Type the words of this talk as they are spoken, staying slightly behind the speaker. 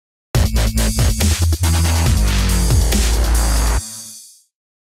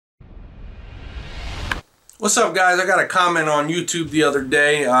What's up, guys? I got a comment on YouTube the other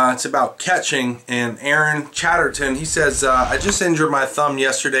day. It's about catching, and Aaron Chatterton, he says, I just injured my thumb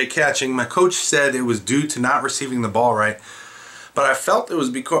yesterday catching. My coach said it was due to not receiving the ball right, but I felt it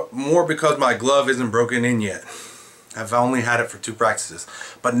was more because my glove isn't broken in yet. I've only had it for 2 practices.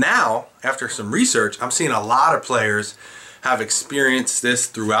 But now, after some research, I'm seeing a lot of players have experienced this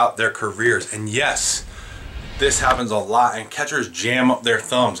throughout their careers. And yes, this happens a lot, and catchers jam up their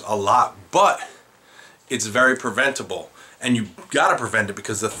thumbs a lot, but it's very preventable, and you gotta prevent it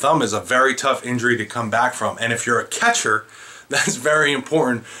because the thumb is a very tough injury to come back from. And if you're a catcher, that's very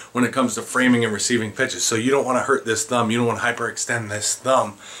important when it comes to framing and receiving pitches. So you don't want to hurt this thumb. You don't want to hyperextend this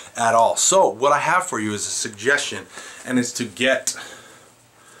thumb at all. So what I have for you is a suggestion, and it's to get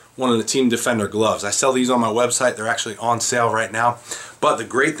one of the Team Defender gloves. I sell these on my website. They're actually on sale right now. But the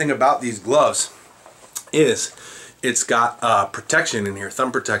great thing about these gloves is it's got protection in here,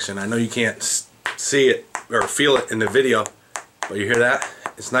 thumb protection. I know you can't see it or feel it in the video, but you hear that?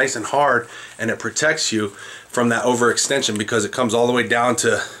 It's nice and hard, and it protects you from that overextension because it comes all the way down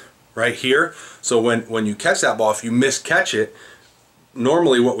to right here. So when you catch that ball, if you miscatch it,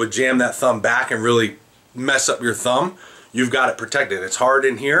 normally what would jam that thumb back and really mess up your thumb, you've got it protected. It's hard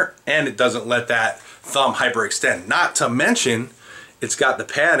in here, and it doesn't let that thumb hyperextend. Not to mention, it's got the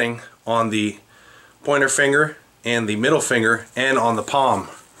padding on the pointer finger and the middle finger and on the palm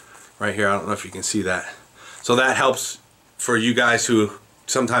right here. I don't know if you can see that. So that helps for you guys who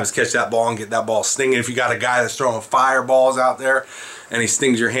sometimes catch that ball and get that ball stinging. If you got a guy that's throwing fireballs out there and he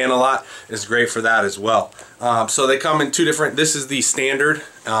stings your hand a lot, it's great for that as well. So they come in 2 different, this is the standard,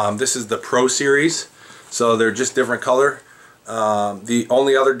 this is the Pro Series, so they're just different color. The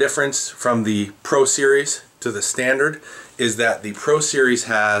only other difference from the Pro Series to the standard is that the Pro Series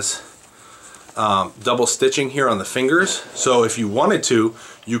has double stitching here on the fingers. So if you wanted to,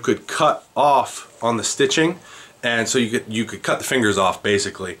 you could cut off on the stitching, and so you could cut the fingers off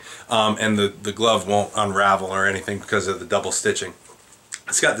basically, and the glove won't unravel or anything because of the double stitching.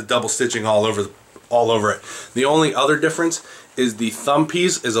 It's got the double stitching all over it. The only other difference is the thumb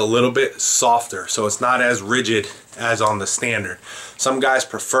piece is a little bit softer, so it's not as rigid as on the standard. Some guys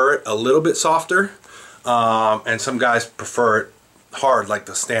prefer it a little bit softer, and some guys prefer it hard like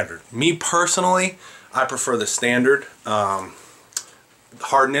the standard. Me personally, I prefer the standard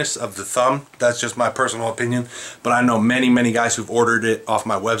hardness of the thumb. That's just my personal opinion, but I know many guys who've ordered it off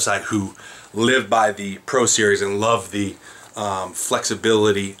my website who live by the Pro Series and love the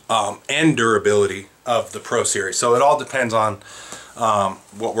flexibility and durability of the Pro Series. So it all depends on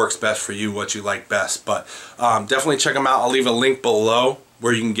what works best for you, what you like best. But definitely check them out. I'll leave a link below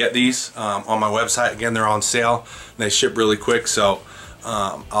where you can get these on my website. Again, they're on sale. They ship really quick, so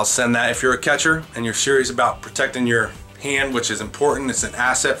I'll send that. If you're a catcher and you're serious about protecting your hand, which is important, it's an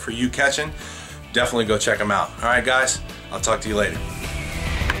asset for you catching, definitely go check them out. All right, guys, I'll talk to you later.